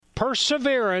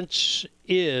Perseverance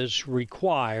is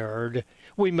required.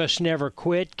 We must never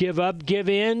quit, give up, give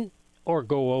in, or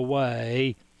go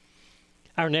away.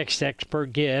 Our next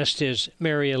expert guest is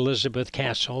Mary Elizabeth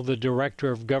Castle, the Director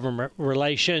of Government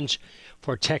Relations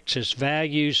for Texas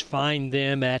Values. Find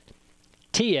them at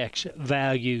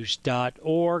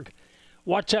txvalues.org.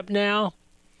 What's up now?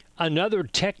 Another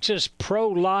Texas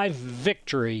pro-life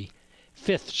victory.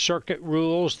 Fifth Circuit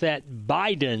rules that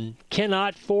Biden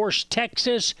cannot force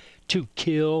Texas to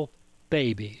kill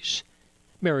babies.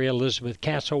 Mary Elizabeth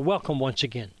Castle, welcome once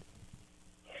again.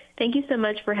 Thank you so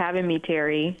much for having me,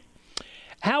 Terry.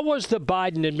 How was the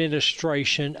Biden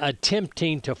administration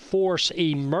attempting to force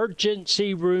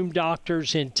emergency room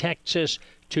doctors in Texas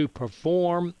to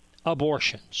perform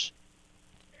abortions?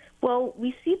 Well,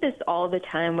 we see this all the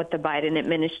time with the Biden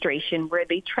administration, where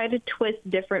they try to twist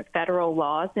different federal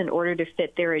laws in order to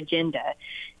fit their agenda.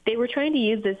 They were trying to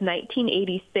use this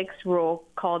 1986 rule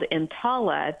called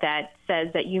EMTALA that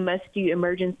says that you must do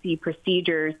emergency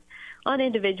procedures on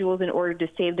individuals in order to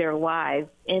save their lives.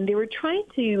 And they were trying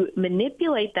to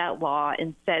manipulate that law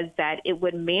and says that it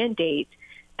would mandate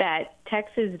that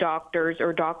Texas doctors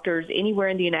or doctors anywhere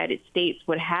in the United States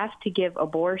would have to give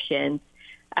abortions,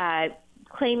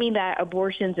 claiming that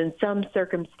abortions in some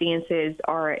circumstances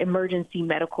are emergency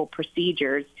medical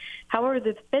procedures. However,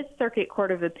 the Fifth Circuit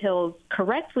Court of Appeals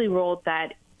correctly ruled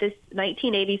that this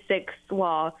 1986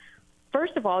 law,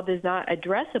 first of all, does not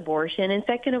address abortion, and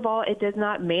second of all, it does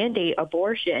not mandate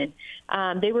abortion.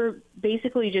 They were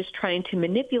basically just trying to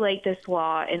manipulate this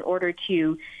law in order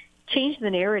to change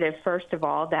the narrative, first of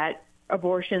all, that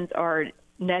abortions are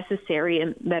necessary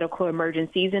in medical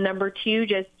emergencies, and number two,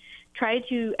 just try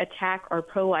to attack our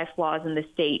pro-life laws in the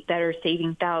state that are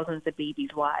saving thousands of babies'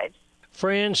 lives.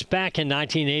 Friends, back in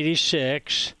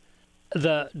 1986,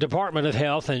 the Department of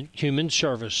Health and Human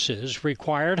Services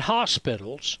required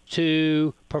hospitals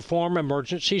to perform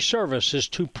emergency services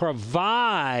to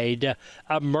provide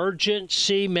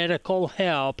emergency medical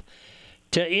help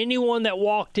to anyone that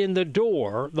walked in the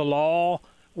door. The law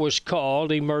was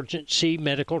called Emergency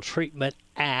Medical Treatment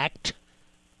Act.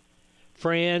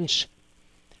 Friends,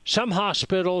 some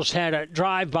hospitals had a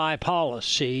drive-by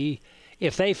policy.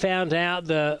 If they found out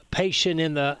the patient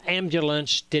in the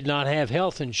ambulance did not have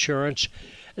health insurance,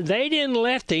 they didn't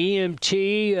let the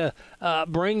EMT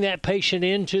bring that patient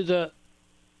into the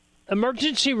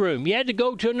emergency room. You had to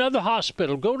go to another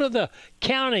hospital, go to the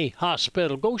county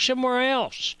hospital, go somewhere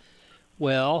else.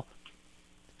 Well,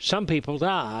 some people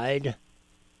died.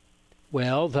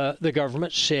 Well, the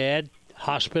government said,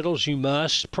 hospitals, you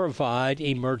must provide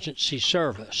emergency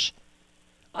service.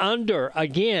 Under,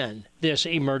 again, this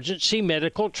Emergency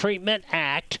Medical Treatment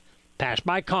Act, passed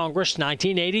by Congress,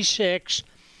 1986.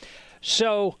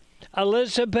 So,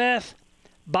 Elizabeth,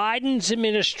 Biden's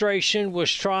administration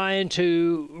was trying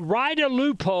to write a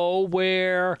loophole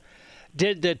where,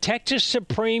 did the Texas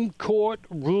Supreme Court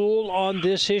rule on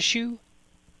this issue?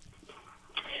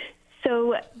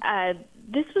 So,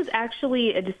 this was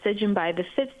actually a decision by the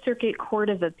Fifth Circuit Court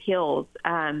of Appeals.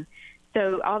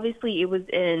 So obviously it was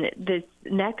in this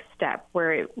next step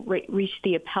where it reached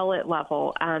the appellate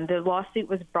level. The lawsuit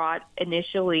was brought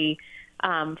initially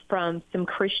from some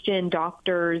Christian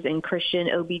doctors and Christian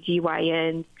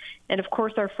OBGYNs, and of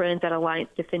course our friends at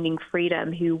Alliance Defending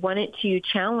Freedom, who wanted to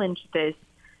challenge this,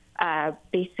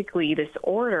 basically this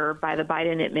order by the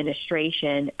Biden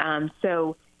administration.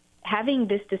 So having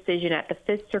this decision at the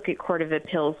Fifth Circuit Court of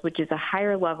Appeals, which is a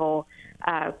higher level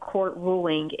court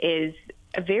ruling, is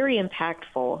very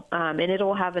impactful, and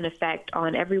it'll have an effect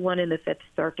on everyone in the Fifth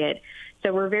Circuit.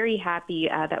 So we're very happy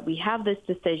that we have this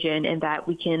decision and that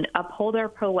we can uphold our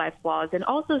pro-life laws. And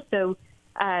also, so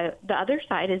the other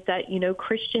side is that,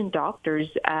 Christian doctors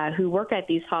who work at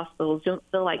these hospitals don't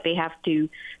feel like they have to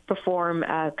perform,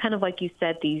 kind of like you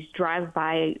said, these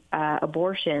drive-by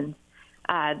abortions,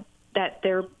 that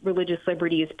their religious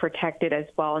liberty is protected as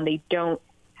well, and they don't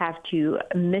have to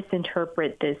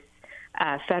misinterpret this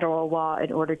federal law in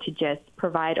order to just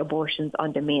provide abortions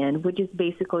on demand, which is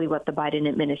basically what the Biden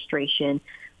administration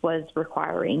was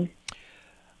requiring.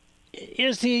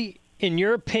 In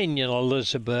your opinion,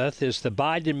 Elizabeth, is the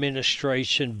Biden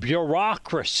administration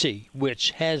bureaucracy,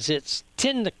 which has its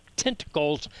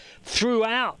tentacles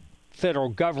throughout federal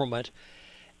government,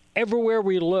 everywhere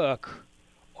we look,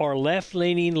 are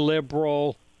left-leaning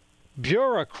liberal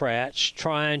bureaucrats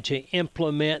trying to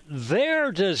implement their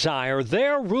desire,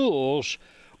 their rules,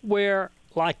 where,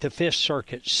 like the Fifth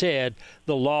Circuit said,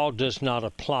 the law does not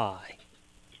apply?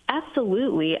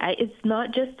 Absolutely. It's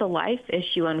not just a life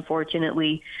issue,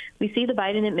 unfortunately. We see the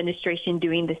Biden administration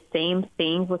doing the same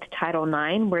thing with Title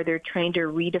IX, where they're trying to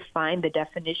redefine the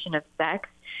definition of sex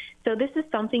So this is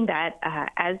something that,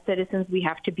 as citizens, we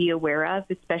have to be aware of,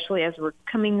 especially as we're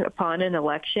coming upon an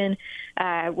election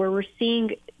where we're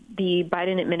seeing the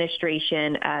Biden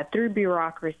administration, through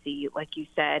bureaucracy, like you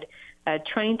said,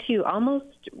 trying to almost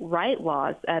write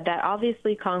laws that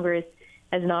obviously Congress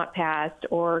has not passed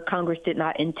or Congress did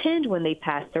not intend when they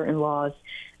passed certain laws,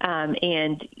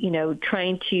 and,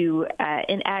 trying to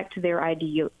enact their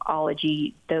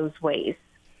ideology those ways.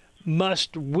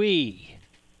 Must we,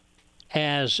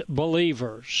 as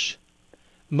believers,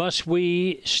 must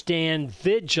we stand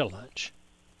vigilant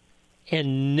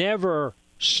and never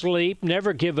sleep,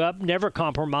 never give up, never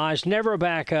compromise, never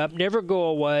back up, never go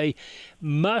away?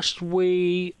 Must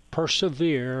we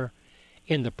persevere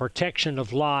in the protection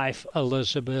of life,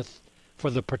 Elizabeth, for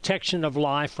the protection of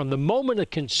life from the moment of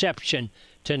conception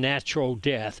to natural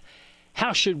death?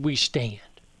 How should we stand?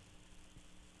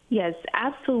 Yes,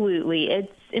 absolutely.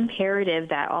 It's imperative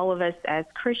that all of us as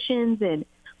Christians and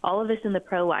all of us in the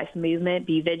pro-life movement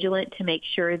be vigilant to make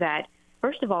sure that,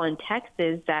 first of all, in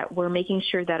Texas, that we're making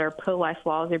sure that our pro-life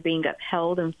laws are being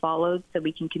upheld and followed so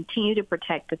we can continue to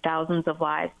protect the thousands of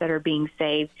lives that are being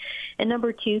saved. And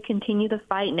number two, continue the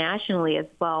fight nationally as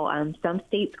well. Some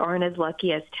states aren't as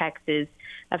lucky as Texas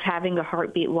of having a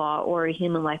heartbeat law or a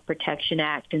Human Life Protection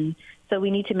Act. And so we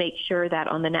need to make sure that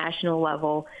on the national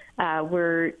level,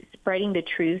 we're spreading the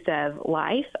truth of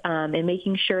life and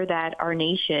making sure that our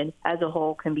nation as a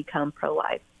whole can become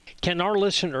pro-life. Can our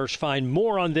listeners find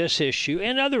more on this issue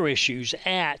and other issues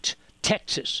at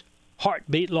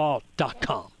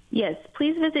TexasHeartbeatLaw.com? Yes,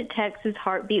 please visit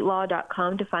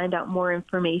TexasHeartbeatLaw.com to find out more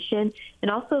information,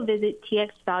 and also visit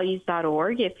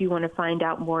txvalues.org if you want to find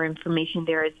out more information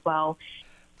there as well.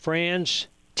 Friends,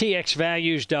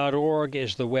 txvalues.org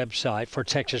is the website for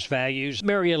Texas Values.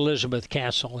 Mary Elizabeth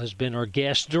Castle has been our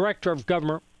guest, Director of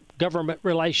Government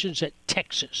Relations at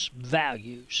Texas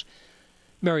Values.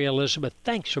 Mary Elizabeth,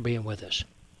 thanks for being with us.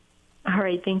 All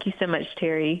right. Thank you so much,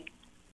 Terry.